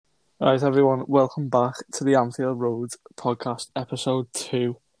Right, everyone, welcome back to the Anfield Road podcast, episode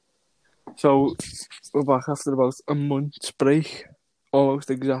 2. So, we're back after about a month's break, almost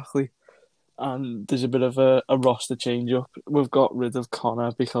exactly, and there's a bit of a roster change up. We've got rid of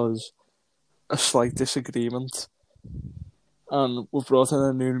Connor because a slight disagreement, and we've brought in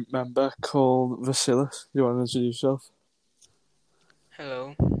a new member called Vasilis. You want to introduce yourself?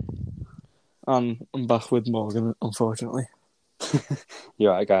 Hello. And I'm back with Morgan, unfortunately. You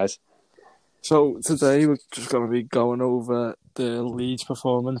alright, guys? So today we're just going to be going over the Leeds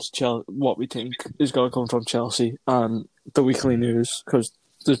performance, what we think is going to come from Chelsea, and the weekly news, because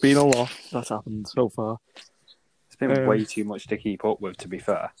there's been a lot that's happened so far. It's been way too much to keep up with, to be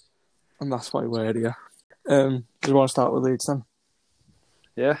fair. And that's why we're here. Do you want to start with Leeds then?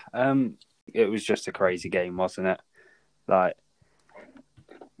 Yeah, it was just a crazy game, wasn't it? Like,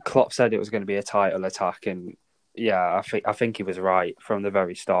 Klopp said it was going to be a title attack, and yeah, I think he was right from the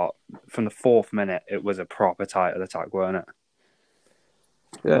very start. From the 4th minute, it was a proper title attack, weren't it?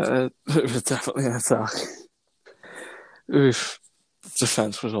 Yeah, it was definitely an attack. Oof.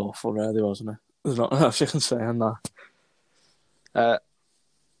 Defence was awful, really, wasn't it? There's not much you can say on that.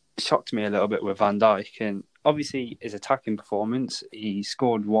 Shocked me a little bit with Van Dijk, and obviously his attacking performance, he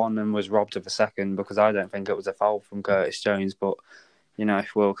scored one and was robbed of a second because I don't think it was a foul from Curtis Jones, but, you know,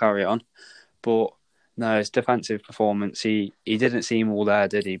 we'll carry on. But no, his defensive performance, he didn't seem all there,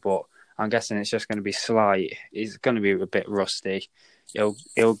 did he? But I'm guessing it's just going to be slight. He's going to be a bit rusty. He'll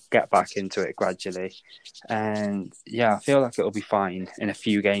get back into it gradually. And yeah, I feel like it'll be fine in a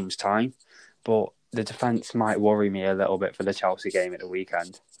few games' time. But the defence might worry me a little bit for the Chelsea game at the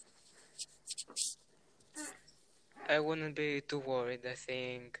weekend. I wouldn't be too worried. I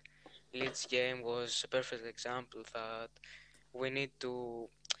think Leeds game was a perfect example that we need to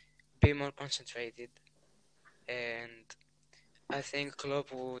be more concentrated. And I think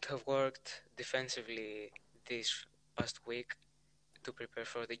Klopp would have worked defensively this past week to prepare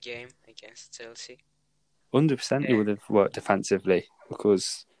for the game against Chelsea. 100% he would have worked defensively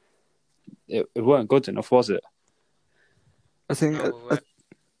because it weren't good enough, was it? I think that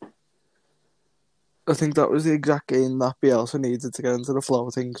was the exact game that Bielsa needed to get into the flow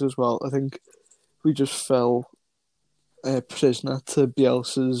of things as well. I think we just fell prisoner to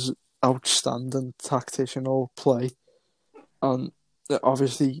Bielsa's outstanding tactical play, and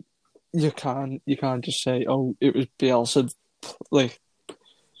obviously you can't just say, oh, it was Bielsa like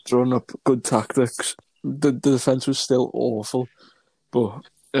throwing up good tactics. The defense was still awful, but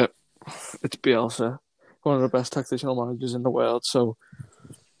it's Bielsa, one of the best tactical managers in the world. So,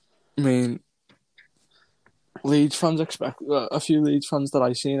 I mean, Leeds fans a few Leeds fans that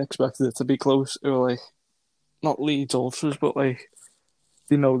I seen expected it to be close. They were like, not Leeds ultras, but like,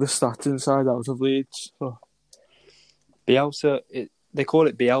 they know the stats inside out of Leeds. So. Bielsa, they call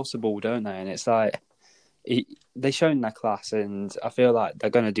it Bielsa ball, don't they? And it's like, they've shown their class, and I feel like they're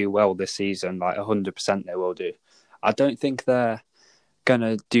going to do well this season. Like 100% they will do. I don't think they're going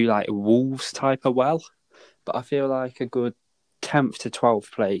to do like Wolves type of well, but I feel like a good 10th to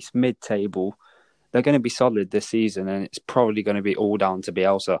 12th place, mid-table, they're going to be solid this season, and it's probably going to be all down to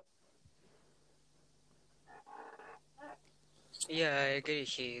Bielsa. Yeah, I agree.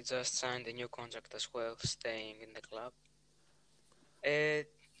 He just signed a new contract as well, staying in the club. I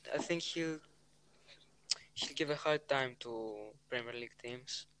think he'll give a hard time to Premier League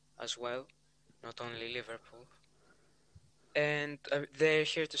teams as well, not only Liverpool. And they're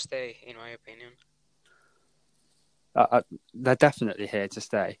here to stay, in my opinion. They're definitely here to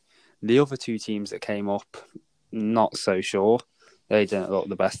stay. The other two teams that came up, not so sure. They didn't look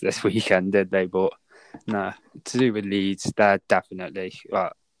the best this weekend, did they? But no, to do with Leeds, they're definitely...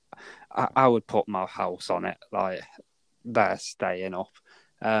 I would put my house on it. Like, they're staying up.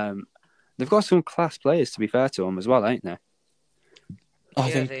 They've got some class players, to be fair to them, as well, ain't they? I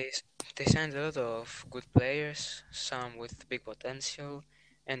think they signed a lot of good players, some with big potential,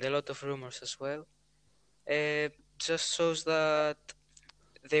 and a lot of rumors as well. It just shows that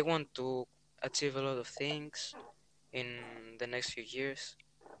they want to achieve a lot of things in the next few years.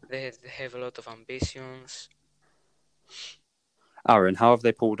 They have a lot of ambitions. Aaron, how have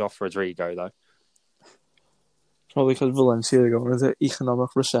they pulled off Rodrigo, though? Probably because Valencia are going into economic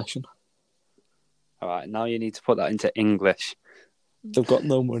recession. All right, now you need to put that into English. They've got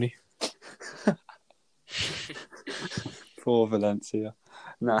no money. Poor Valencia.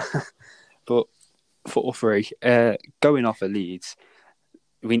 Nah, but 4-3. Going off of Leeds,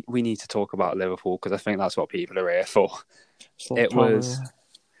 we need to talk about Liverpool because I think that's what people are here for.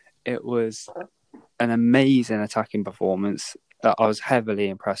 It was an amazing attacking performance. I was heavily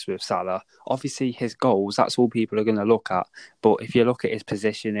impressed with Salah. Obviously, his goals, that's all people are going to look at. But if you look at his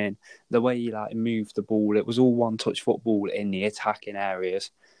positioning, the way he moved the ball, it was all one-touch football in the attacking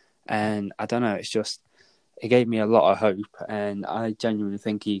areas. And I don't know, it gave me a lot of hope. And I genuinely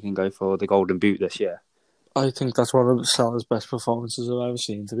think he can go for the Golden Boot this year. I think that's one of Salah's best performances I've ever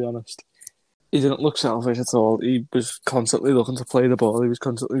seen, to be honest. He didn't look selfish at all. He was constantly looking to play the ball. He was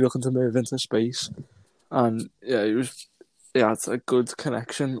constantly looking to move into space. And yeah, he had a good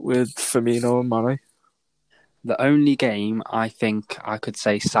connection with Firmino and Mane. The only game I think I could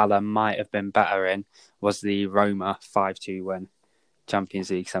say Salah might have been better in was the Roma 5-2 win, Champions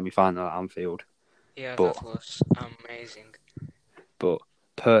League semi-final at Anfield. Yeah, that was amazing. But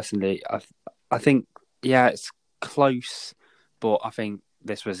personally, I think, yeah, it's close, but I think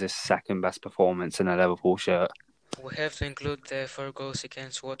this was his second best performance in a Liverpool shirt. We have to include the 4 goals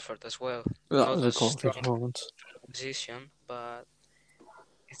against Watford as well. That Not was a quality strong performance. position, but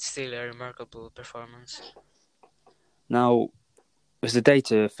it's still a remarkable performance. Now, it's a day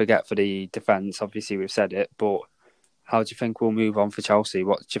to forget for the defence. Obviously, we've said it, but how do you think we'll move on for Chelsea?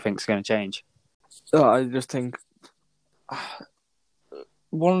 What do you think is going to change? I just think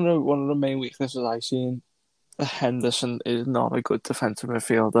one of the main weaknesses I've seen, Henderson is not a good defensive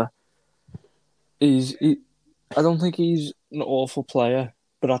midfielder. I don't think he's an awful player,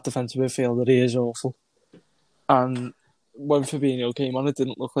 but at defensive midfielder he is awful. And when Fabinho came on, it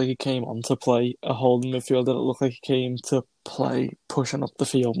didn't look like he came on to play a holding midfielder. It looked like he came to play pushing up the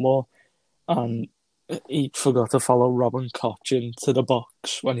field more. And he forgot to follow Robin Koch into the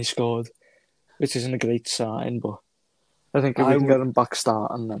box when he scored, which isn't a great sign, but I think if we can get him back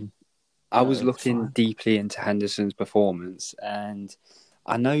starting, then I was looking deeply into Henderson's performance, and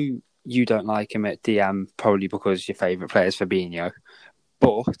I know you don't like him at DM probably because your favourite player is Fabinho,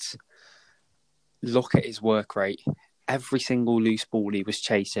 but look at his work rate. Every single loose ball he was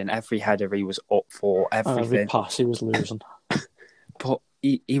chasing, every header he was up for, everything. And every pass he was losing. But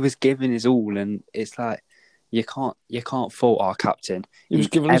he was giving his all, and it's like you can't fault our captain. He was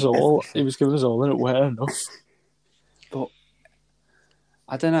giving his all. He was giving his all, and it weren't enough. But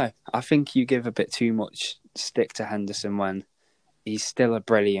I don't know. I think you give a bit too much stick to Henderson when he's still a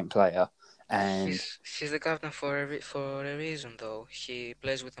brilliant player. And he's the captain for a reason, though. He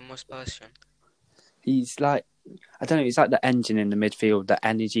plays with the most passion. He's like, I don't know, he's like the engine in the midfield. The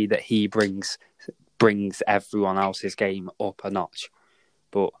energy that he brings everyone else's game up a notch.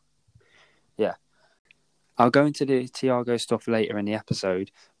 But yeah, I'll go into the Thiago stuff later in the episode.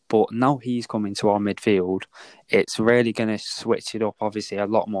 But now he's coming to our midfield, it's really going to switch it up. Obviously, a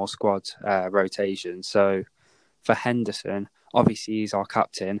lot more squad rotation. So for Henderson, obviously he's our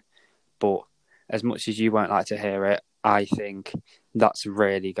captain. But as much as you won't like to hear it, I think that's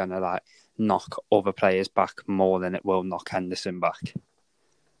really going to knock other players back more than it will knock Henderson back.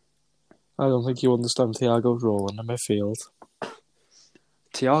 I don't think you understand Thiago's role in the midfield.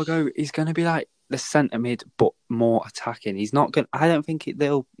 Thiago is going to be like the centre mid, but more attacking. He's not going. I don't think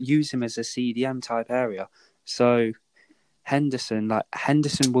they'll use him as a CDM type area. So Henderson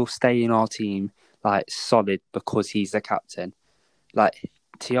will stay in our team solid because he's the captain.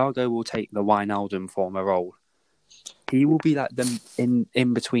 Thiago will take the Wijnaldum former role. He will be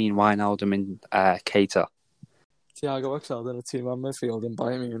in between Wijnaldum and Keita. Thiago excelled in a team-man midfield in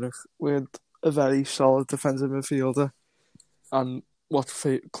Bayern Munich with a very solid defensive midfielder. And what's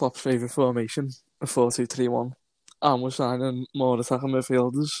Klopp's favourite formation? A 4-2-3-1. And we're signing more attacking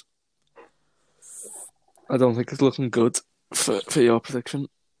midfielders. I don't think it's looking good for your prediction.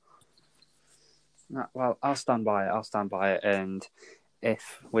 Well, I'll stand by it. And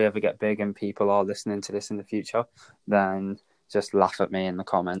if we ever get big and people are listening to this in the future, then just laugh at me in the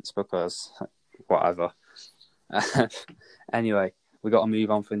comments because whatever. Anyway, we got to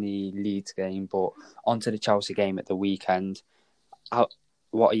move on from the Leeds game, but onto the Chelsea game at the weekend.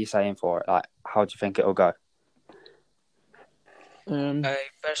 What are you saying for it? How do you think it'll go? I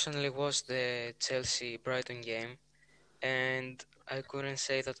personally watched the Chelsea-Brighton game, and I couldn't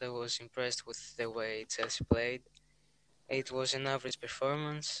say that I was impressed with the way Chelsea played. It was an average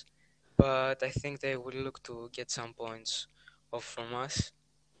performance, but I think they will look to get some points off from us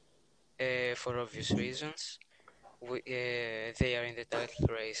for obvious reasons. They are in the title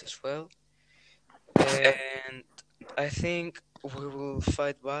race as well, and I think we will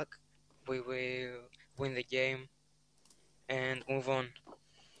fight back. We will win the game and move on.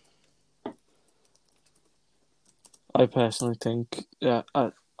 I personally think, as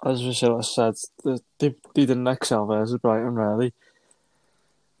Vasilis said, they didn't excel versus Brighton, really.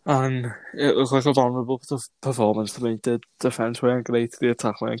 And it looked like a vulnerable performance to me. The defence weren't great, the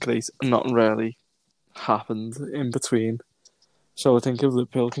attack weren't great, and nothing really happened in between. So I think if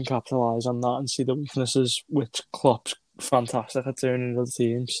Liverpool can capitalise on that and see the weaknesses, which Klopp's fantastic at doing in other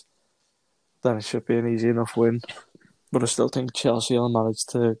teams, then it should be an easy enough win. But I still think Chelsea will manage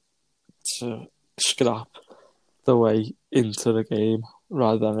to scrap the way into the game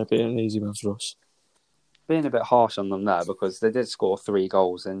rather than it being an easy win for us. Being a bit harsh on them there because they did score 3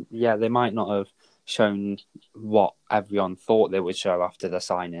 goals, and yeah, they might not have shown what everyone thought they would show after the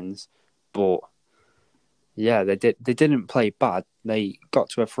signings, but yeah, they didn't play bad. They got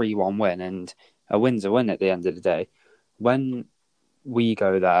to a 3-1 win, and a win's a win at the end of the day. When we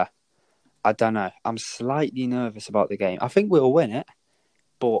go there, I don't know. I'm slightly nervous about the game. I think we'll win it,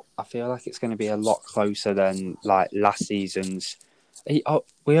 but I feel like it's going to be a lot closer than like last season's.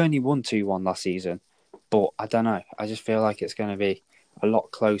 We only won 2-1 last season, but I don't know. I just feel like it's going to be a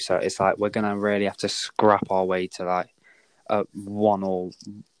lot closer. It's like we're going to really have to scrap our way to like a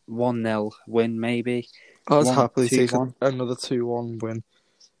 1-0 win, maybe. I'd happily take 2-1. another 2-1 win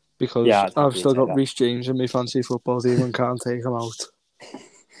because Yeah, I've still got that. Reece James in my fancy football team and can't take him out.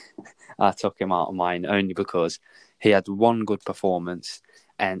 I took him out of mine only because he had one good performance,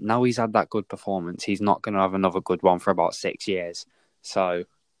 and now he's had that good performance, he's not going to have another good one for about 6 years. So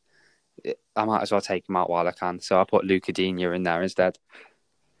I might as well take him out while I can. So I put Luca Digne in there instead.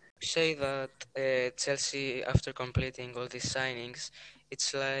 Say that Chelsea, after completing all these signings,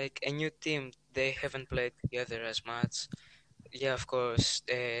 it's like a new team. They haven't played together as much. Yeah, of course,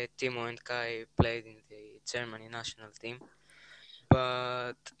 Timo and Kai played in the Germany national team,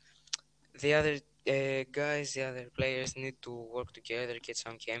 but the other guys, the other players need to work together, get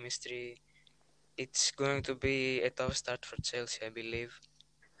some chemistry. It's going to be a tough start for Chelsea, I believe.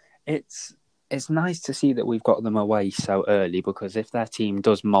 It's nice to see that we've got them away so early, because if their team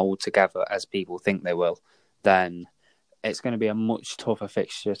does mould together as people think they will, then it's going to be a much tougher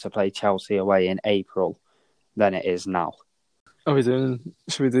fixture to play Chelsea away in April than it is now. Should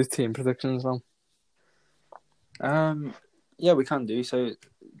we do team predictions now? Yeah, we can do. So, do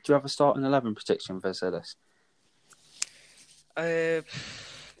you have a starting 11 prediction for Vasilis?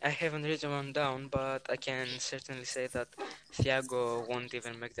 I haven't written one down, but I can certainly say that Thiago won't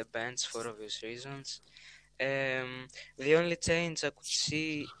even make the bench for obvious reasons. The only change I could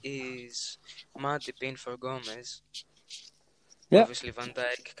see is Matip in for Gomez. Yeah. Obviously, Van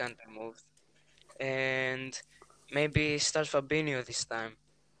Dijk can't be moved. And maybe start Fabinho this time,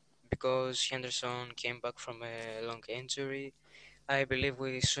 because Henderson came back from a long injury. I believe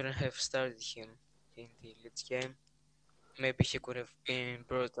we shouldn't have started him in the Leeds game. Maybe he could have been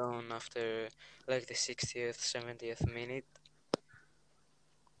brought on after like the 60th, 70th minute.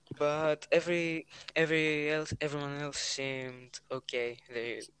 But everyone else seemed okay.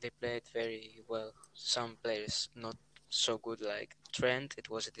 They played very well. Some players not so good, like Trent. It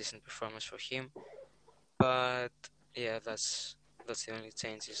was a decent performance for him. But yeah, that's the only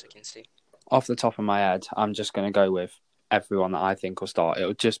changes I can see. Off the top of my head, I'm just going to go with everyone that I think will start.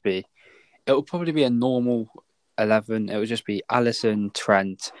 It'll probably be a normal 11. It would just be Alisson,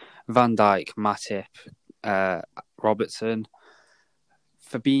 Trent, Van Dijk, Matip, Robertson,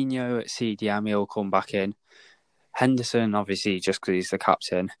 Fabinho, CDM, he'll come back in. Henderson, obviously, just because he's the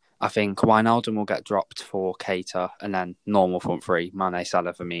captain. I think Wijnaldum will get dropped for Keita, and then normal front three, Mane,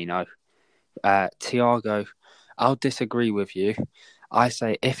 Salah, Firmino. Thiago, I'll disagree with you. I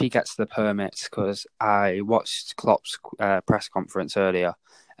say if he gets the permits, because I watched Klopp's press conference earlier,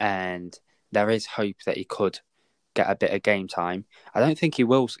 and there is hope that he could get a bit of game time. I don't think he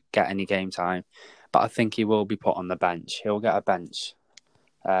will get any game time, but I think he will be put on the bench. He'll get a bench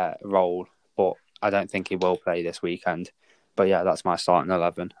role, but I don't think he will play this weekend. But yeah, that's my starting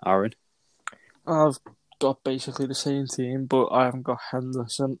 11. Aaron? I've got basically the same team, but I haven't got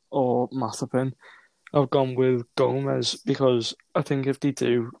Henderson or Matip in. I've gone with Gomez because I think if they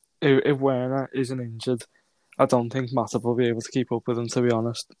do, if Werner isn't injured, I don't think Matip will be able to keep up with him, to be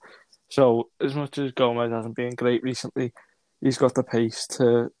honest. So as much as Gomez hasn't been great recently, he's got the pace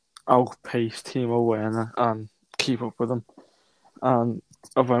to outpace Timo Werner and keep up with him. And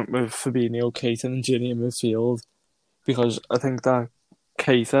I went with Fabinho, Keita and Gini in midfield because I think that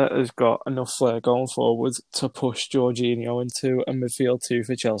Keita has got enough flair going forward to push Jorginho into a midfield two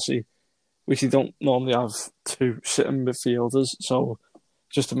for Chelsea, which you don't normally have two sitting midfielders. So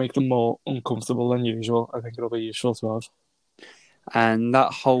just to make them more uncomfortable than usual, I think it'll be useful to have. And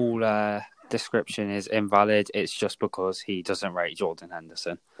that whole description is invalid. It's just because he doesn't rate Jordan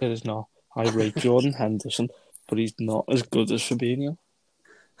Henderson. It is not. I rate Jordan Henderson, but he's not as good as Fabinho.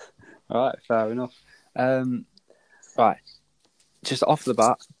 All right, fair enough. Right, just off the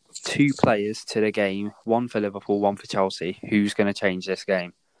bat, 2 players to the game, 1 for Liverpool, 1 for Chelsea. Who's going to change this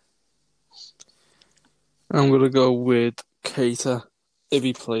game? I'm going to go with Keita, if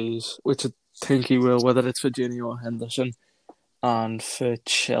he plays, which I think he will, whether it's for Gini or Henderson. And for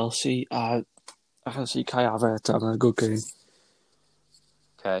Chelsea, I can see Kai Havertz having a good game.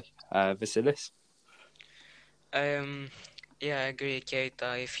 Okay, Vasilis. Yeah, I agree.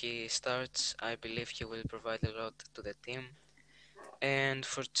 Keita, if he starts, I believe he will provide a lot to the team. And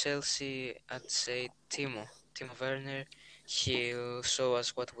for Chelsea, I'd say Timo Werner. He'll show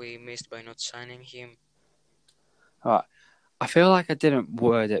us what we missed by not signing him. Alright. I feel like I didn't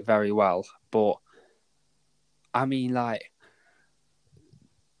word it very well, but I mean, like,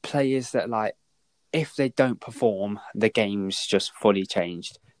 players that, like, if they don't perform, the game's just fully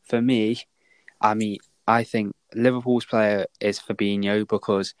changed. For me, I mean, I think Liverpool's player is Fabinho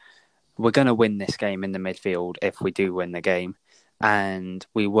because we're going to win this game in the midfield if we do win the game. And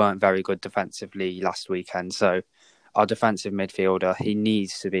we weren't very good defensively last weekend. So our defensive midfielder, he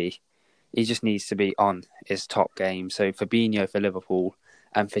just needs to be on his top game. So Fabinho for Liverpool,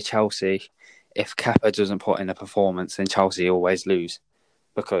 and for Chelsea, if Kepa doesn't put in a performance, then Chelsea always lose.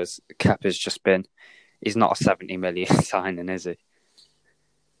 Because Kepa's he's not a 70 million signing, is he?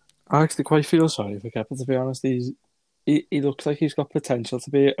 I actually quite feel sorry for Kepa, to be honest. He looks like he's got potential to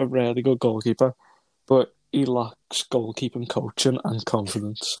be a really good goalkeeper, but he lacks goalkeeping coaching and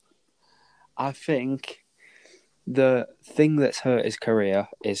confidence. I think the thing that's hurt his career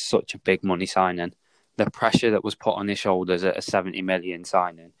is such a big money signing. The pressure that was put on his shoulders at a 70 million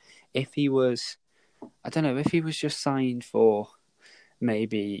signing. If he was just signed for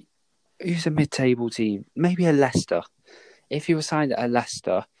maybe, who's a mid-table team? Maybe a Leicester. If he was signed at a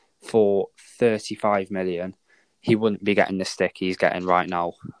Leicester for 35 million, he wouldn't be getting the stick he's getting right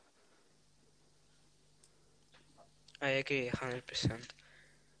now. I agree 100%.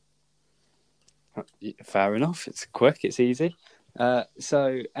 Fair enough. It's quick. It's easy.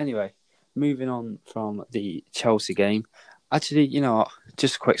 So anyway, moving on from the Chelsea game. Actually, you know what?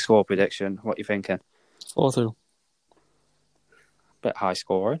 Just a quick score prediction. What are you thinking? 4-2. Bit high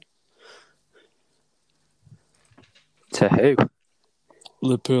scoring. To who?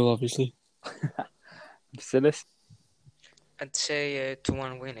 Liverpool, obviously. Vasilis? I'd say a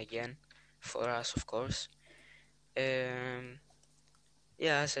 2-1 win again for us, of course. Yeah,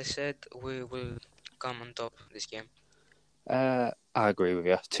 as I said, we will come on top this game. I agree with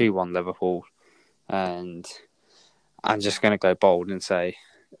you. 2-1 Liverpool. And I'm just going to go bold and say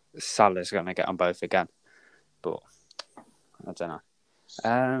Salah's going to get on both again. But I don't know.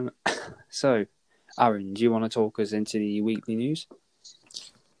 So, Aaron, do you want to talk us into the weekly news?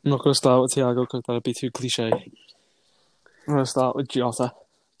 I'm not going to start with Thiago because that would be too cliche. I'm going to start with Jota.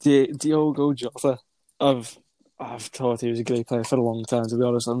 Diogo Jota. I've thought he was a great player for a long time, to be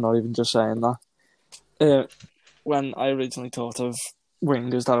honest. I'm not even just saying that. When I originally thought of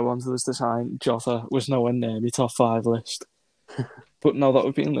wingers that I wanted us to sign, Jota was nowhere near my top 5 list. But now that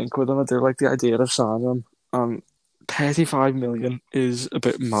we've been linked with him, I do like the idea of signing him. 35 million is a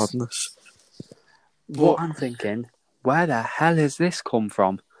bit madness. What I'm thinking, where the hell has this come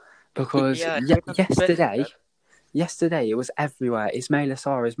from? Because yesterday it was everywhere. Ismail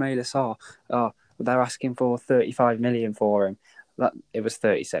Assar. Oh, they're asking for 35 million for him. It was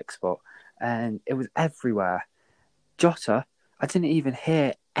 36, and it was everywhere. Jota, I didn't even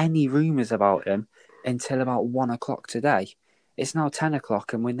hear any rumours about him until about 1 o'clock today. It's now 10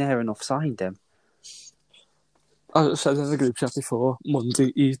 o'clock and we're near enough signed him. I said in the group chat before,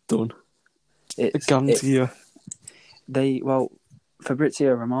 Monday he's done. I guarantee you.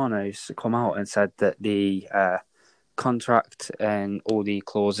 Fabrizio Romano's come out and said that the contract and all the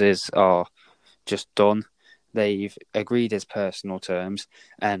clauses are just done. They've agreed his personal terms,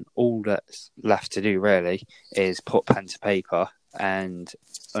 and all that's left to do really is put pen to paper and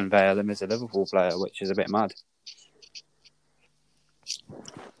unveil him as a Liverpool player, which is a bit mad.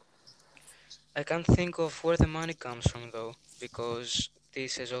 I can't think of where the money comes from though, because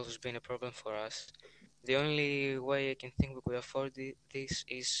this has always been a problem for us. The only way I can think we could afford this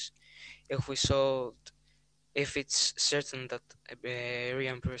is if it's certain that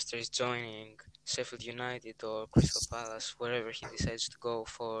Ryan Brewster is joining Sheffield United or Crystal Palace, wherever he decides to go,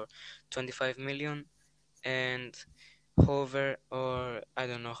 for 25 million, and Hover, or I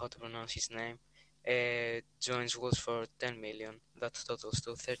don't know how to pronounce his name, joins Wolves for 10 million. That totals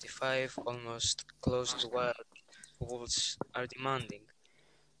to 35, almost close to what Wolves are demanding.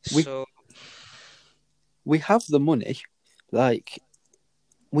 We have the money. Like,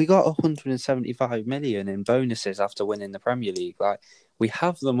 we got 175 million in bonuses after winning the Premier League. Like, we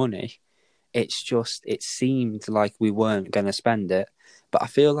have the money. It's just, it seemed like we weren't going to spend it. But I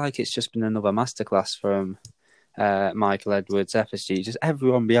feel like it's just been another masterclass from Michael Edwards, FSG, just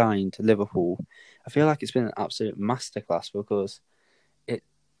everyone behind Liverpool. I feel like it's been an absolute masterclass because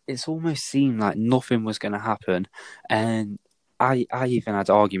it's almost seemed like nothing was going to happen. And I even had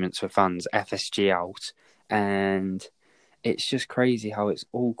arguments with fans, FSG out. And it's just crazy how it's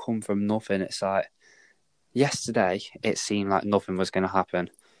all come from nothing. It's like, yesterday, it seemed like nothing was going to happen.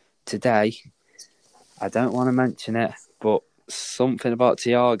 Today, I don't want to mention it, but something about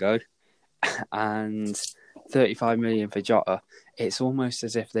Thiago and 35 million for Jota, it's almost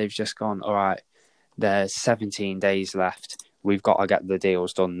as if they've just gone, all right, there's 17 days left. We've got to get the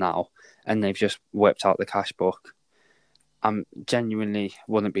deals done now. And they've just whipped out the cash book. I genuinely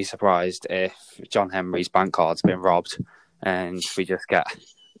wouldn't be surprised if John Henry's bank card's been robbed and we just get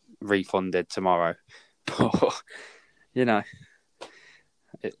refunded tomorrow. But, you know,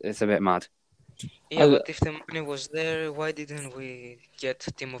 it's a bit mad. Yeah, but if the money was there, why didn't we get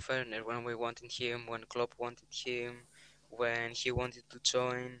Timo Werner when we wanted him, when Klopp wanted him, when he wanted to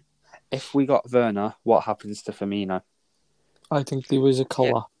join? If we got Werner, what happens to Firmino? I think there was a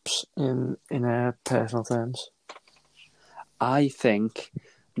collapse in personal terms. I think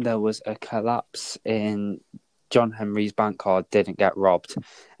there was a collapse in John Henry's bank card didn't get robbed,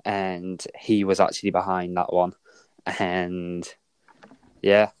 and he was actually behind that one. And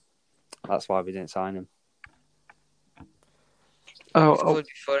yeah, that's why we didn't sign him. It could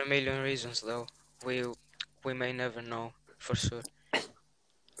be for a million reasons, though. We may never know for sure.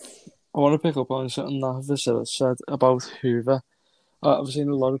 I want to pick up on something that Vasilis said about Hoover. I've seen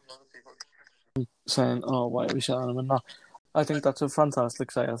a lot of people saying, "Oh, why are we selling him?" and that. I think that's a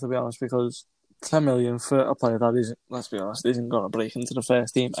fantastic sale, to be honest, because 10 million for a player that isn't, let's be honest, isn't going to break into the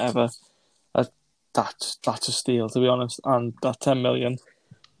first team ever. That's a steal, to be honest. And that 10 million,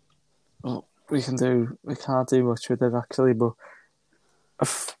 well, we can't do much with it actually, but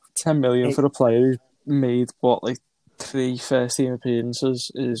 10 million for a player who's made like 3 first team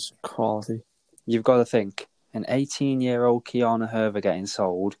appearances is quality. You've got to think, an 18-year-old Keanu Herver getting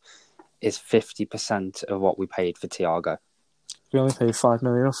sold is 50% of what we paid for Thiago. We only paid 5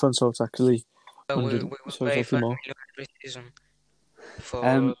 million up front, so it's actually we will pay 5 million every season for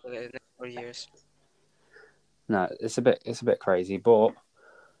the next 4 years. No, it's a bit crazy, but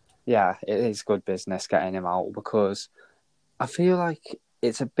yeah, it is good business getting him out because I feel like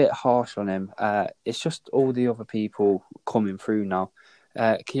it's a bit harsh on him. It's just all the other people coming through now.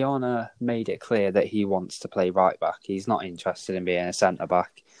 Keanu made it clear that he wants to play right back. He's not interested in being a centre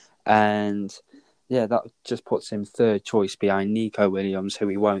back, and yeah, that just puts him third choice behind Nico Williams, who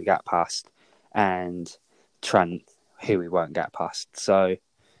he won't get past, and Trent, who he won't get past. So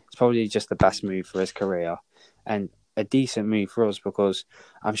it's probably just the best move for his career and a decent move for us because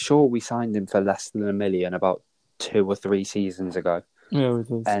I'm sure we signed him for less than $1 million about 2 or 3 seasons ago. Yeah, we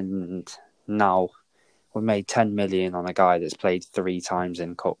did. And now we've made 10 million on a guy that's played 3 times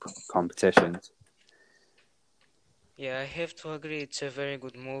in cup competitions. Yeah, I have to agree. It's a very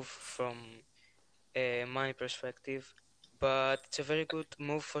good move from my perspective, but it's a very good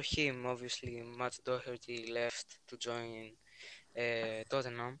move for him. Obviously, Matt Doherty left to join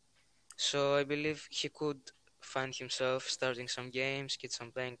Tottenham, so I believe he could find himself starting some games, get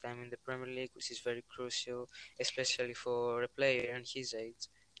some playing time in the Premier League, which is very crucial, especially for a player in his age.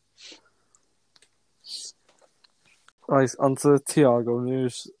 Right, on to Thiago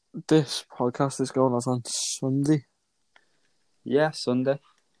news. This podcast is going out on Sunday. Yeah, Sunday.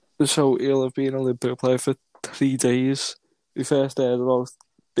 So he'll have been a Liverpool player for 3 days. We first heard about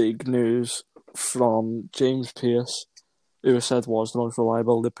big news from James Pearce, who was said was the most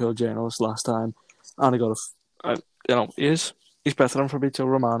reliable Liverpool journalist last time. And I got he's better than Fabrizio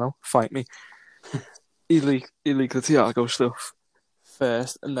Romano. Fight me. he leaked the Thiago stuff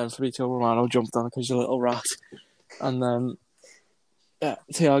first, and then Fabrizio Romano jumped on it because he's a little rat. And then, yeah,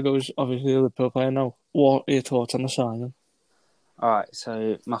 Thiago's obviously a Liverpool player now. What are your thoughts on the signing? Alright,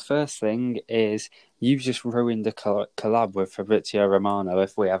 so my first thing is you've just ruined the collab with Fabrizio Romano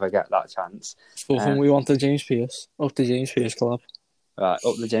if we ever get that chance. We want the James Pearce. Up the James Pearce collab. Right,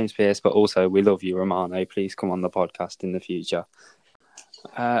 up the James Pearce, but also we love you, Romano. Please come on the podcast in the future.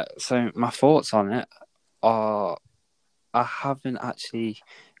 So my thoughts on it are I haven't actually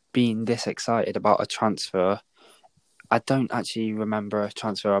been this excited about a transfer. I don't actually remember a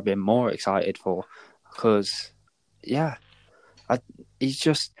transfer I've been more excited for because, yeah,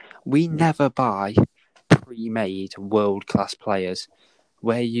 we never buy pre-made world-class players.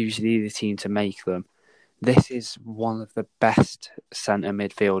 We're usually the team to make them. This is one of the best centre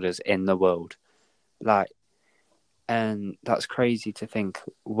midfielders in the world. And that's crazy to think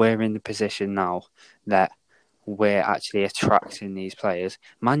we're in the position now that we're actually attracting these players.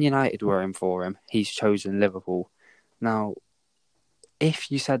 Man United were in for him. He's chosen Liverpool. Now,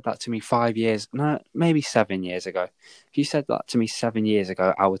 if you said that to me 5 years, no, maybe 7 years ago, if you said that to me 7 years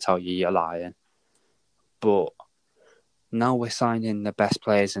ago, I would tell you you're lying. But now we're signing the best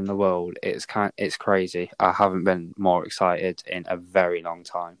players in the world. It's crazy. I haven't been more excited in a very long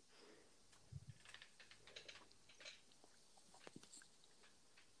time.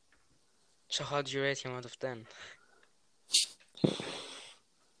 So how do you rate him out of 10?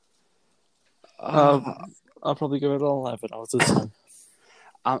 I'll probably give it an 11 out of 10.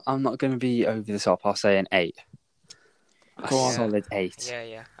 I'm not going to be over the top. I'll say an 8. A Go on. solid 8.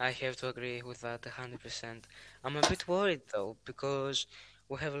 Yeah, I have to agree with that 100%. I'm a bit worried though, because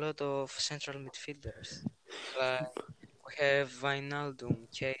we have a lot of central midfielders. Like, we have Wijnaldum,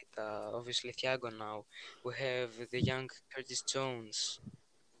 Keita, obviously Thiago now. We have the young Curtis Jones.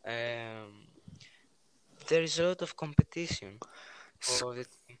 There is a lot of competition for the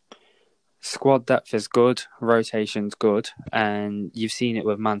team. Squad depth is good, rotation's good, and you've seen it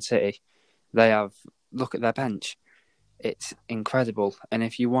with Man City. Look at their bench. It's incredible. And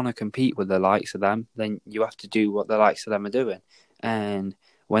if you want to compete with the likes of them, then you have to do what the likes of them are doing. And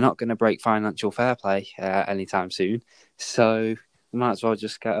we're not going to break financial fair play anytime soon. So we might as well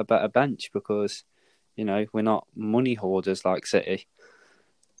just get a better bench because, we're not money hoarders like City.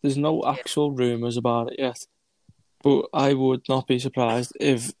 There's no actual rumours about it yet, but I would not be surprised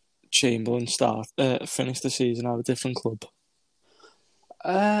if Chamberlain finished the season at a different club.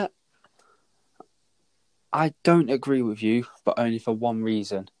 I don't agree with you, but only for one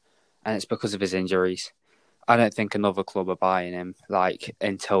reason, and it's because of his injuries. I don't think another club are buying him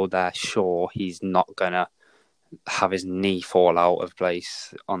until they're sure he's not gonna have his knee fall out of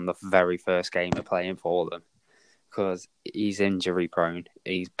place on the very first game of playing for them, because he's injury prone.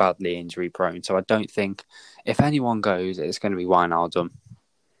 He's badly injury prone. So I don't think if anyone goes, it's going to be Wijnaldum.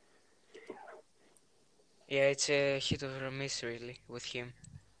 Yeah, it's a hit or a miss really with him.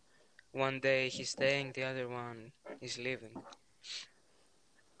 One day he's staying, the other one is leaving.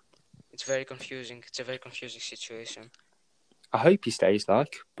 It's very confusing. It's a very confusing situation. I hope he stays, but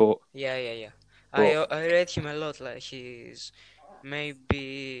Yeah. But- I rate him a lot. Like, he's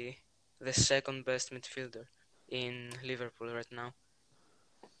maybe the second best midfielder in Liverpool right now,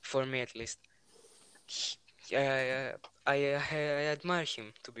 for me at least. I admire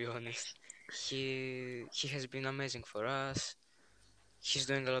him, to be honest. He has been amazing for us. He's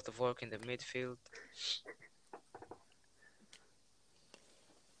doing a lot of work in the midfield.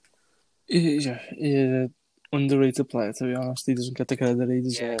 He's an underrated player, to be honest. He doesn't get the credit he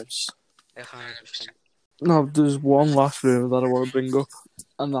deserves. 100%. Now, there's one last rumour that I want to bring up,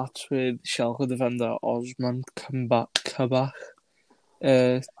 and that's with Schalke defender Osman Kabak.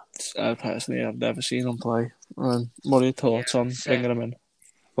 Personally, I've never seen him play. What are your thoughts on bringing him in?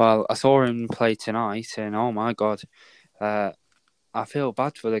 Well, I saw him play tonight, and oh my god, I feel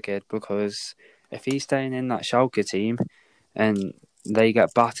bad for the kid because if he's staying in that Schalke team and they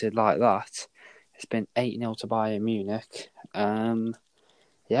get battered like that, it's been 8-0 to Bayern Munich.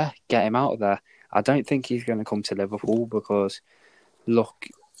 Get him out of there. I don't think he's going to come to Liverpool because, look,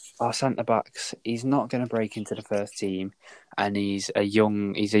 our centre-backs, he's not going to break into the first team, and he's a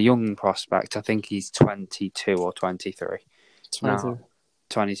young prospect. I think he's 22 or 23. 22. Now,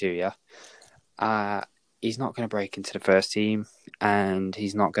 22, yeah. He's not going to break into the first team, and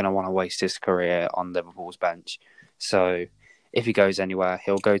he's not going to want to waste his career on Liverpool's bench. So, if he goes anywhere,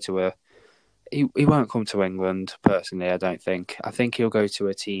 he'll go to He won't come to England, personally, I don't think. I think he'll go to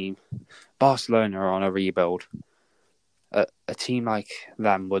a team. Barcelona are on a rebuild. A team like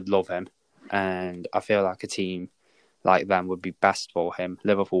them would love him, and I feel like a team like them would be best for him.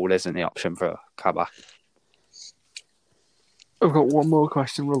 Liverpool isn't the option for Kabak. I've got one more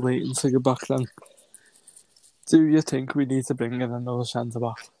question relating to Kabak then. Do you think we need to bring in another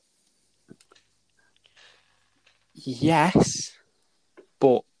centre-back? Yes,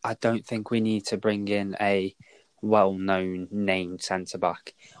 but I don't think we need to bring in a well-known named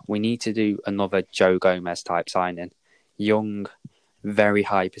centre-back. We need to do another Joe Gomez type signing. Young, very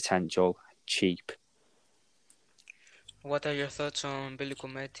high potential, cheap. What are your thoughts on Billy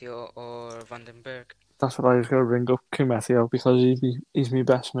Kumetio or Vandenberg? That's what I was going to bring up, Kumetio, because he's my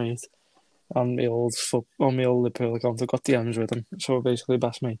best mate. On my old Liverpool account, I've got DMs with him, so we're basically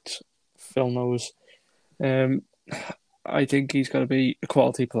best mates. Phil knows. I think he's going to be a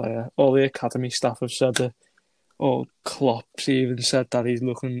quality player. All the academy staff have said it. Oh, Klopp's even said that he's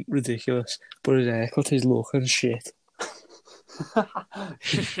looking ridiculous, but his haircut is looking shit.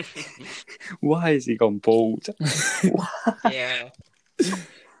 Why has he gone bald? Yeah.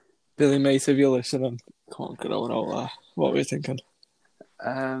 Billy, mate, if you're listening, can't get over all that. What were you thinking?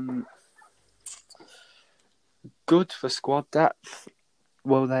 Good for squad depth.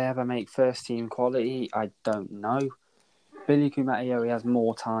 Will they ever make first team quality? I don't know. Billy Koumetio, he has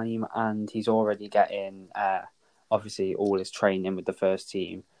more time and he's already getting, obviously, all his training with the first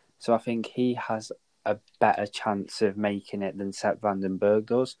team. So I think he has a better chance of making it than Sepp van den Berg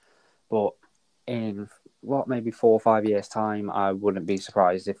does. But in, maybe 4 or 5 years' time, I wouldn't be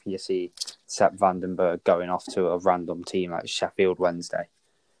surprised if you see Sepp van den Berg going off to a random team like Sheffield Wednesday.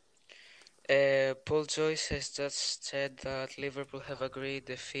 Paul Joyce has just said that Liverpool have agreed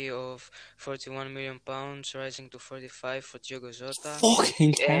a fee of £41 million, rising to 45 for Diogo Jota.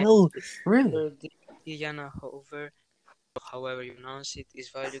 Fucking hell! Really? Yana however you pronounce it, is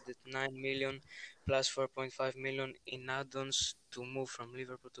valued at 9 million plus 4.5 million in add-ons to move from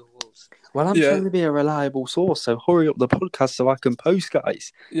Liverpool to Wolves. Well, I'm trying to be a reliable source, so hurry up the podcast so I can post,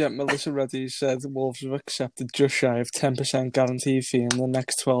 guys. Yeah, Melissa Reddy said Wolves have accepted just shy of 10% guaranteed fee in the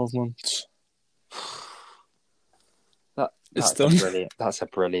next 12 months. That's a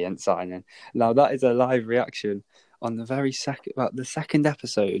brilliant signing. Now that is a live reaction on the the second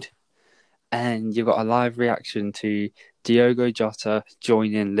episode, and you've got a live reaction to Diogo Jota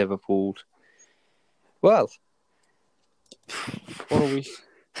joining Liverpool. Well, what a week!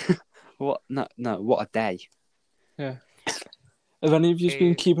 What a day! Yeah. Have any of you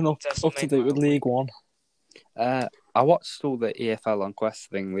been keeping up to date with League One? I watched all the EFL on Quest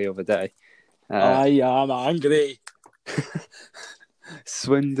thing the other day. I am angry.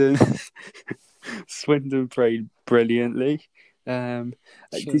 Swindon played brilliantly. Did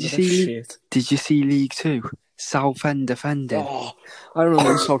you see League Two? Southend defending. Oh, I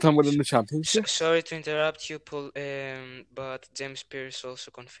remember Southend winning the championship. Sorry to interrupt you, Paul, but James Pearce also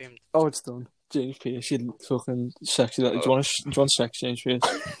confirmed. Oh, it's done. James Pearce, you fucking sexy. Do you want sex, James Pearce?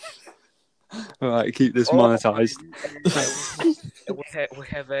 All right, keep this monetised. We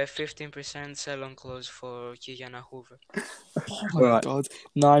have a 15% sell-on clause for Kylian Hoover. Oh my God!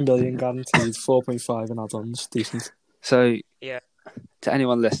 9 million guaranteed, 4.5 in add-ons. Decent. So, yeah. To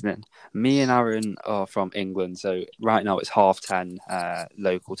anyone listening, me and Aaron are from England, so right now it's 10:30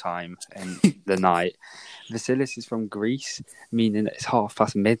 local time in the night. Vasilis is from Greece, meaning it's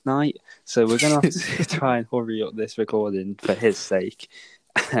midnight midnight. So we're going to have to try and hurry up this recording for his sake,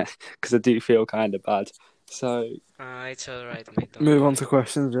 because I do feel kind of bad. So it's all right, mate. Move on to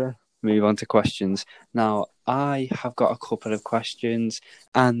questions, yeah. Move on to questions. Now, I have got a couple of questions,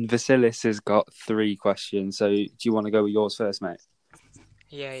 and Vasilis has got 3 questions. So do you want to go with yours first, mate?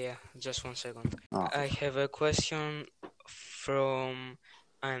 Yeah. Just 1 second. Oh. I have a question from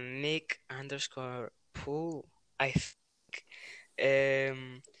Nick_Pool. I think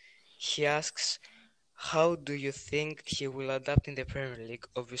he asks, how do you think he will adapt in the Premier League?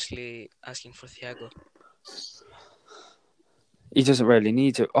 Obviously, asking for Thiago. He doesn't really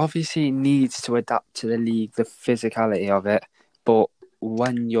need to. Obviously, he needs to adapt to the league, the physicality of it. But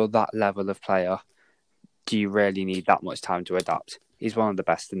when you're that level of player, do you really need that much time to adapt? He's one of the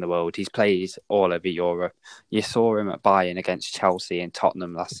best in the world. He's played all over Europe. You saw him at Bayern against Chelsea and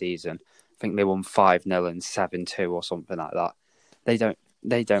Tottenham last season. I think they won 5-0 and 7-2 or something like that. They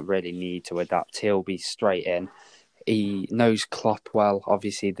don't really need to adapt. He'll be straight in. He knows Klopp well,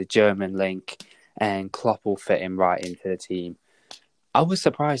 obviously the German link, and Klopp will fit him right into the team. I was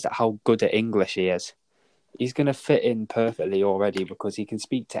surprised at how good at English he is. He's going to fit in perfectly already because he can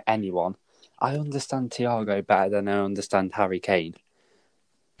speak to anyone. I understand Thiago better than I understand Harry Kane.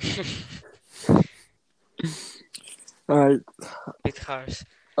 Bit harsh.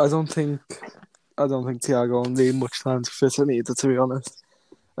 I don't think Thiago will need much time to fit in either, to be honest.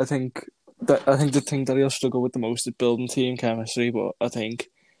 I think the thing that he'll struggle with the most is building team chemistry, but I think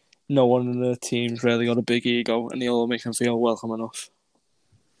no one in the team's really got a big ego and he'll make him feel welcome enough.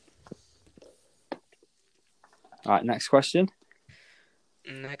 Alright, next question.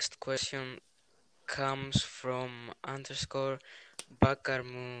 Next question comes from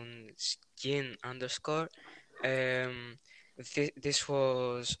 _Bakarmunskin_. This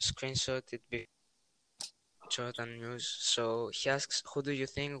was screenshotted before Jordan News. So he asks, who do you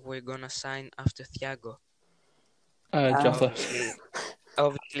think we're gonna sign after Thiago? Jota.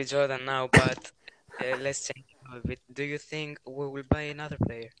 Obviously Jordan now, but let's change a bit. Do you think we will buy another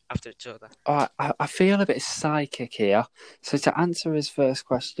player after Jota? I feel a bit psychic here. So to answer his first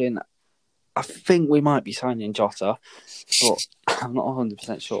question, I think we might be signing Jota, but I'm not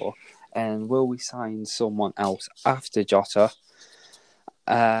 100% sure. And will we sign someone else after Jota?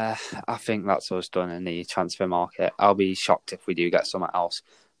 I think that's us done in the transfer market. I'll be shocked if we do get someone else.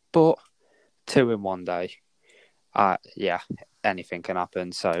 But 2 in 1 day. Anything can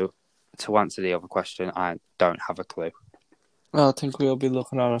happen. So to answer the other question, I don't have a clue. I think we'll be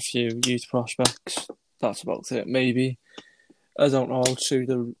looking at a few youth prospects. That's about it. Maybe. I don't know how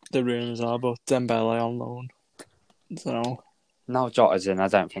true the rumours are, but Dembele on loan. I don't know. Now Jota's in, I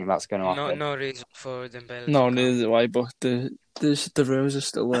don't think that's going to No, happen. no reason for Dembele No, to neither come. do I, but the rumours are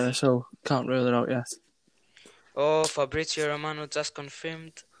still there, so can't rule it out yet. Oh, Fabrizio Romano just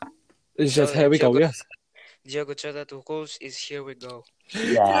confirmed. Is it here we go yet? Diogo Jota to goals is here we go.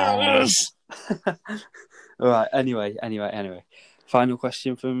 Yes! Alright, anyway. Final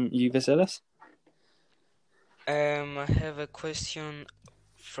question from you, Vasilis? I have a question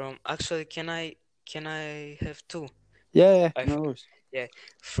from... Actually, can I have two? Yeah, no worries. Yeah,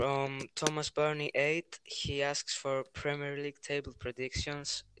 from Thomas Barney 8. He asks for Premier League table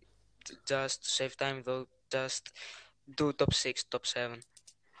predictions. Just to save time, though, just do top 6, top 7.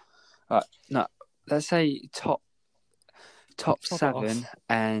 Right, no, let's say top 7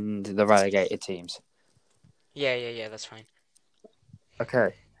 and the relegated teams. Yeah, that's fine.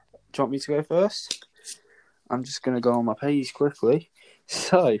 Okay, do you want me to go first? I'm just going to go on my page quickly.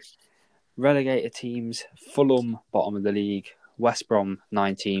 So, relegated teams: Fulham, bottom of the league; West Brom,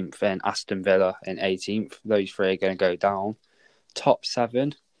 19th, and Aston Villa in 18th. Those three are going to go down. Top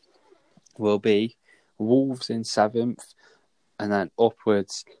 7 will be Wolves in 7th, and then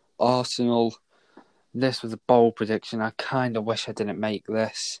upwards, Arsenal. This was a bold prediction. I kind of wish I didn't make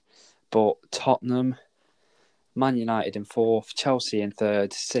this, but Tottenham, Man United in 4th, Chelsea in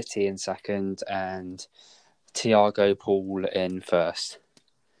 3rd, City in 2nd, and Thiago Paul in 1st.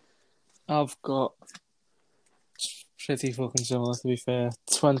 I've got pretty fucking similar, to be fair.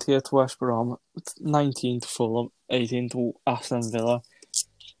 20th West Brom, 19th Fulham, 18th Aston Villa.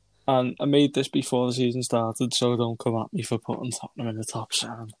 And I made this before the season started, so don't come at me for putting Tottenham in the top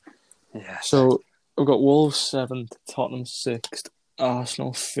 7. Yeah. So I've got Wolves 7th, Tottenham 6th,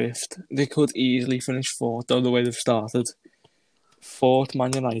 Arsenal 5th. They could easily finish 4th, though, the way they've started. 4th,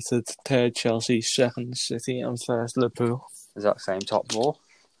 Man United, 3rd, Chelsea, 2nd, City, and 1st, Liverpool. Is that the same top 4?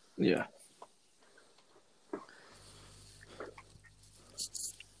 Yeah.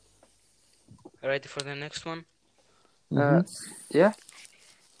 Ready for the next one? Yeah.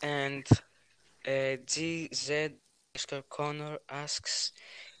 And GZ Connor asks,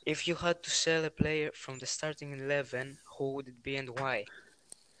 if you had to sell a player from the starting 11, who would it be and why?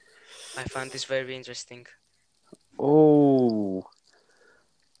 I found this very interesting. Oh.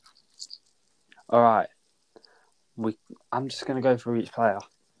 All right. I'm just going to go through each player.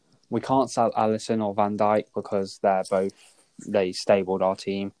 We can't sell Alisson or Van Dijk because they stabled our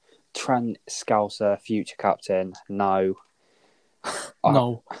team. Trent Scouser, future captain. No.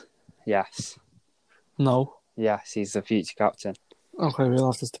 No. Yes. No. Yes, he's the future captain. Okay,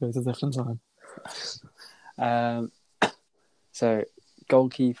 we'll have to do it a different time. So,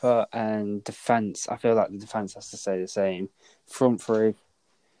 goalkeeper and defence. I feel like the defence has to stay the same. Front three.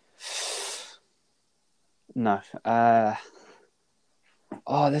 No.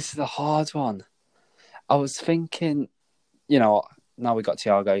 This is a hard one. I was thinking, now we got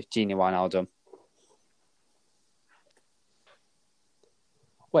Thiago, Gini Wijnaldum.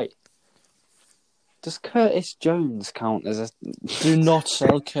 Wait. Does Curtis Jones count as a... Do not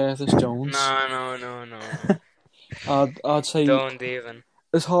sell Curtis Jones. No. I'd say... Don't even.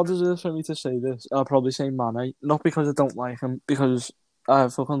 As hard as it is for me to say this, I'd probably say Mane. Not because I don't like him, because I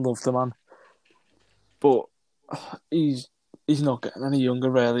fucking love the man. But he's not getting any younger,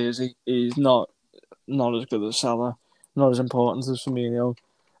 really, is he? He's not as good as Salah, not as important as Firmino,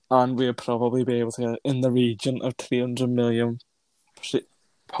 and we'll probably be able to get in the region of 300 million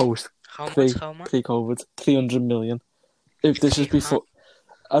pre-COVID, 300 million. If this is before,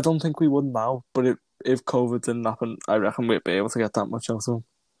 I don't think we would now, but if COVID didn't happen, I reckon we'd be able to get that much out of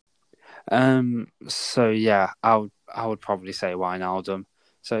him. So yeah, I would probably say Wijnaldum.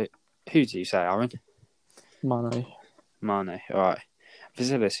 So who do you say, Aaron? Mane. All right.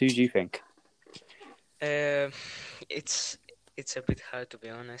 Vasilis, who do you think? It's a bit hard, to be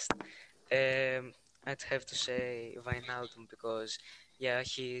honest. I'd have to say Wijnaldum because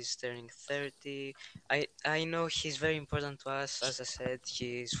he's turning 30. I know he's very important to us. As I said,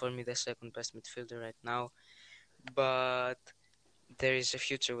 he's for me the second best midfielder right now. But there is a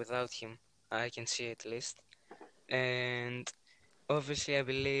future without him. I can see it at least. And obviously, I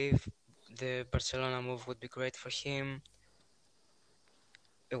believe the Barcelona move would be great for him.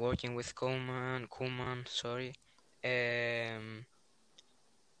 Working with Koeman, sorry. I'd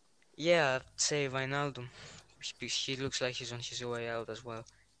say Wijnaldum. He looks like he's on his way out as well.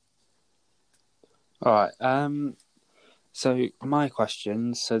 All right. So my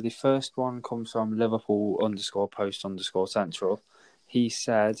questions. So the first one comes from Liverpool _post_central. He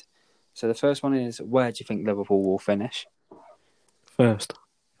said, So the first one is, where do you think Liverpool will finish? First.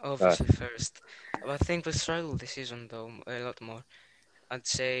 Obviously, first. I think we struggled this season, though, a lot more. I'd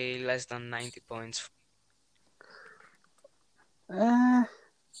say less than 90 points. I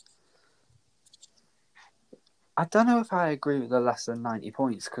don't know if I agree with the less than 90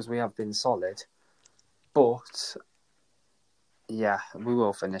 points because we have been solid. But, yeah, we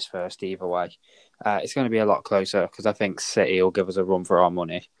will finish first either way. It's going to be a lot closer because I think City will give us a run for our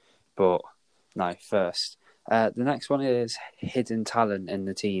money. But, no, first. The next one is hidden talent in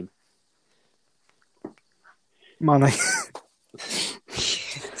the team. Money.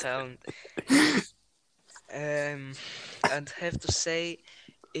 Talent. I'd have to say,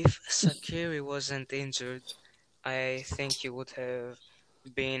 if Sakiri wasn't injured, I think he would have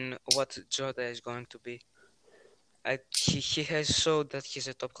been what Jota is going to be. He has showed that he's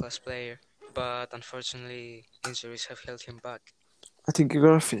a top class player, but unfortunately, injuries have held him back. I think you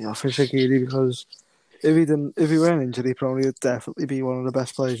got to feel for Shaqiri because if he weren't injured, he'd probably definitely be one of the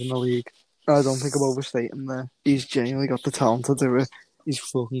best players in the league. I don't think I'm overstating there. He's genuinely got the talent to do it. He's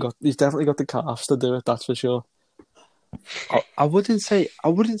definitely got the calves to do it. That's for sure. I wouldn't say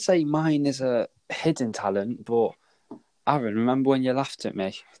mine is a hidden talent, but Aaron, remember when you laughed at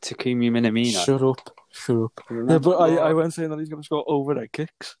me, Takumi Minamino? Shut up. Yeah, but I went saying that he's going to score overhead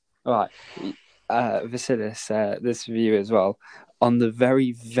kicks. Right, Vasilis, this for you as well. On the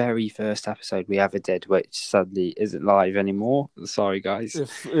very, very first episode we ever did, which sadly isn't live anymore. Sorry, guys.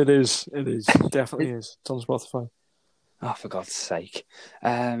 If it is, definitely is. It's on Spotify. Oh, for God's sake!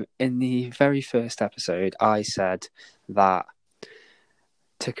 In the very first episode, I said that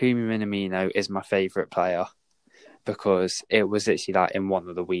Takumi Minamino is my favourite player because it was literally like in one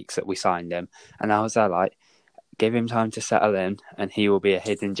of the weeks that we signed him, and I was there like, give him time to settle in, and he will be a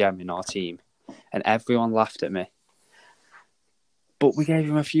hidden gem in our team. And everyone laughed at me. But we gave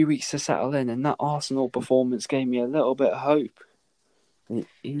him a few weeks to settle in, and that Arsenal performance gave me a little bit of hope.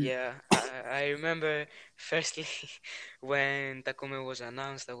 Yeah, I remember firstly when Takumi was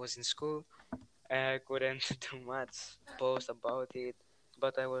announced, I was in school. I couldn't do much post about it,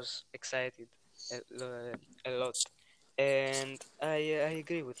 but I was excited a lot. And I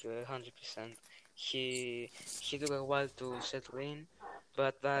agree with you 100%. He took a while to settle in,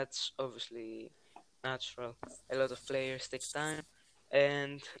 but that's obviously natural. A lot of players take time,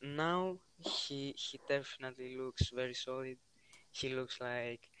 and now he definitely looks very solid. He looks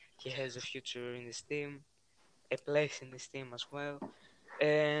like he has a future in this team, a place in this team as well,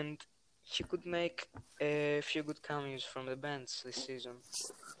 and he could make a few good cameos from the bench this season.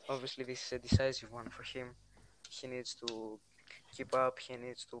 Obviously, this is a decisive one for him. He needs to keep up. He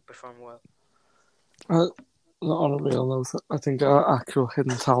needs to perform well. On a real note, I think our actual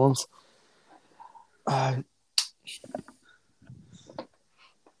hidden talent. I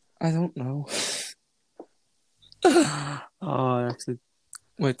don't know. Actually,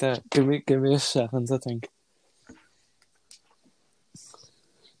 wait there. Give me a second to think.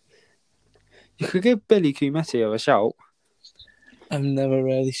 You could give Billy Kumetio a shout. I've never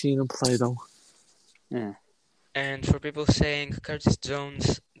really seen him play though. Yeah. And for people saying Curtis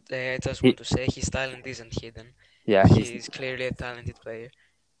Jones, I just want to say his talent isn't hidden. Yeah, he's clearly a talented player.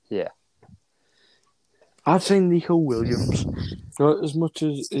 Yeah. I'd say Nico Williams. As much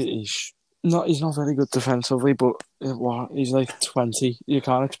as he's not very good defensively, but he's like 20. You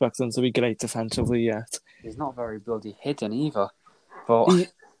can't expect him to be great defensively yet. He's not very bloody hidden either.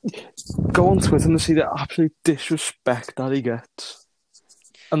 But go on Twitter and see the absolute disrespect that he gets,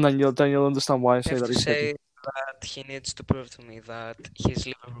 and then you'll understand why I say that he's hidden. That he needs to prove to me that his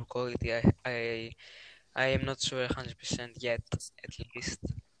Liverpool quality. I am not sure 100% yet, at least.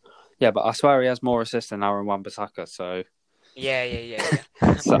 Yeah, but I swear he has more assists than Aaron Wan-Bissaka, so... Yeah.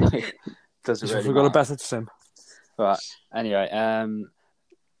 So, doesn't really We've got a better sim. Right, anyway,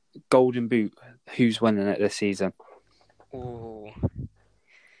 Golden Boot, who's winning it this season? Ooh.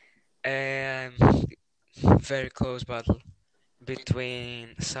 Very close battle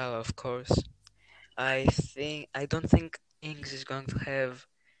between Salah, of course. I don't think Ings is going to have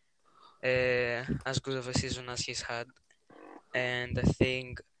as good of a season as he's had, and I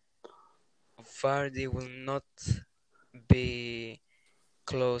think Vardy will not be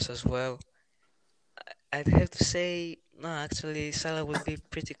close as well. I'd have to say no. Actually, Salah will be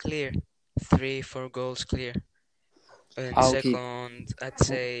pretty clear, 3-4 goals clear. And second, I'd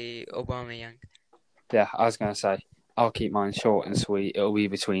say Aubameyang. Yeah, I was going to say, I'll keep mine short and sweet. It'll be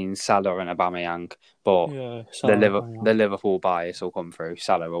between Salah and Aubameyang, but the Liverpool bias will come through.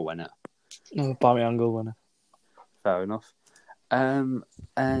 Salah will win it. No, Aubameyang will win it. Fair enough. And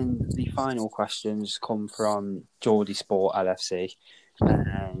the final questions come from Geordie Sport LFC,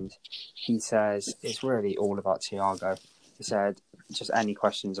 and and he says it's really all about Thiago. He said, just any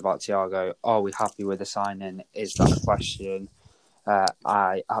questions about Thiago? Are we happy with the signing? Is that a question?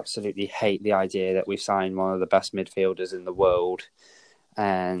 I absolutely hate the idea that we've signed one of the best midfielders in the world,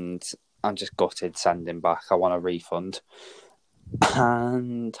 and I'm just gutted to send him back. I want a refund.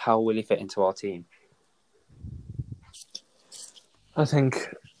 And how will he fit into our team? I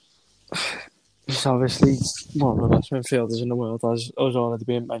think he's obviously one of the best midfielders in the world, as has already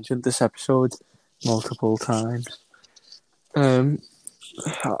been mentioned this episode multiple times. I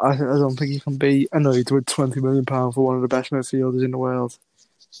don't think he can be annoyed with £20 million for one of the best midfielders in the world.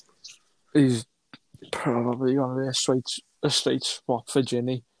 He's probably going to be a straight swap for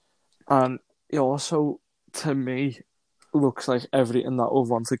Ginny. And he also, to me, looks like everything that we've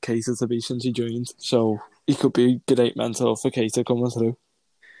wanted Keita to be since he joined. So he could be a great mentor for Keita coming through.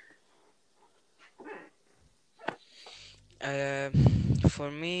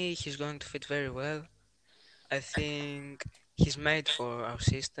 For me, he's going to fit very well. I think he's made for our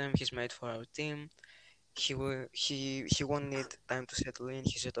system. He's made for our team. He won't need time to settle in.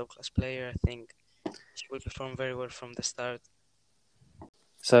 He's a top class player. I think he will perform very well from the start.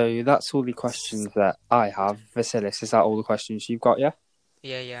 So that's all the questions that I have. Vasilis, is that all the questions you've got, yeah?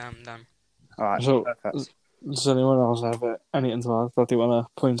 Yeah, I'm done. All right, So, perfect. does anyone else have anything to add that they want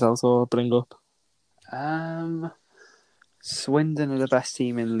to point out or bring up? Swindon are the best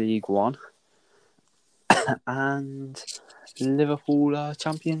team in League One. And Liverpool are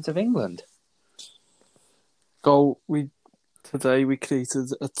champions of England. Today we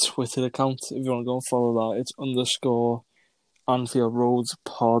created a Twitter account. If you want to go and follow that, it's _Anfield Roads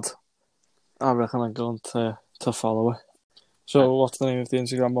Pod. I recommend going to follow it. So what's the name of the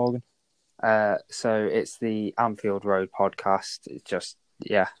Instagram, Morgan? So it's the Anfield Road Podcast. It's just,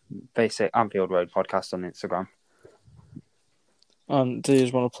 basic Anfield Road Podcast on Instagram. And do you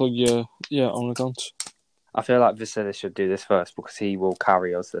just want to plug your own accounts? I feel like Vasilis should do this first because he will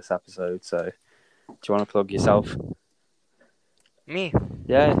carry us this episode. So, do you want to plug yourself? Me?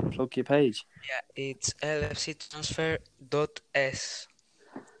 Yeah, plug your page. Yeah, it's lfctransfer.s.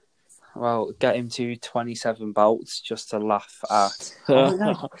 Well, get him to 27 belts just to laugh at.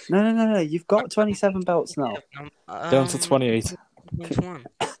 Oh, no. You've got 27 belts now. Down to 28. 21.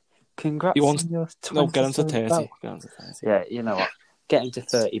 Congrats on your 27 No, get him to 30. belts. Get him to 30. Yeah, you know what? Get him to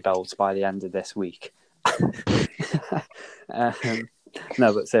 30 belts by the end of this week.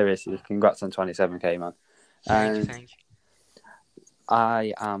 No, but seriously, congrats on 27k, man. Thank you.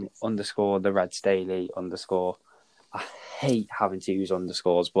 I am _ the Reds Daily _ I hate having to use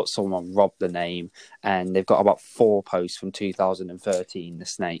underscores, but someone robbed the name and they've got about 4 posts from 2013, the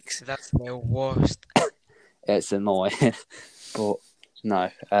Snakes. That's the worst. It's annoying. But no,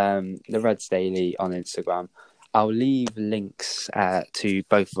 the Reds Daily on Instagram. I'll leave links to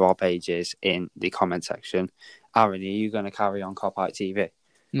both of our pages in the comment section. Aaron, are you going to carry on Copite TV?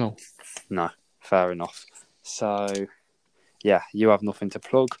 No, fair enough. So, yeah, you have nothing to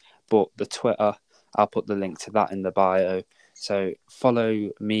plug, but the Twitter, I'll put the link to that in the bio. So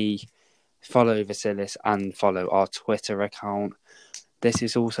follow me, follow Vasilis, and follow our Twitter account. This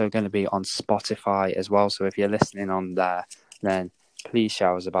is also going to be on Spotify as well. So if you're listening on there, then please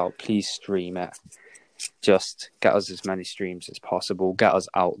shout us about, please stream it. Just get us as many streams as possible. Get us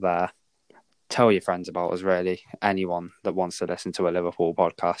out there. Tell your friends about us, really. Anyone that wants to listen to a Liverpool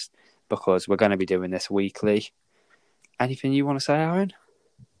podcast, because we're going to be doing this weekly. Anything you want to say, Aaron?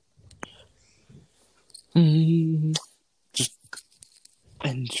 Just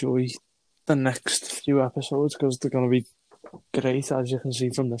enjoy the next few episodes because they're going to be great, as you can see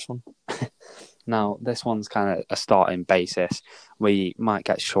from this one. Now, this one's kind of a starting basis. We might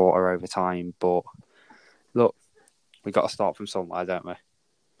get shorter over time, but look, we got to start from somewhere, don't we?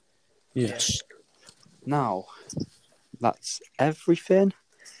 Yes. Now, that's everything.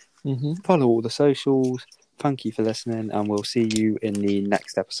 Mm-hmm. Follow all the socials. Thank you for listening, and we'll see you in the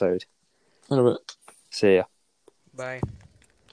next episode. In a bit. See ya. Bye.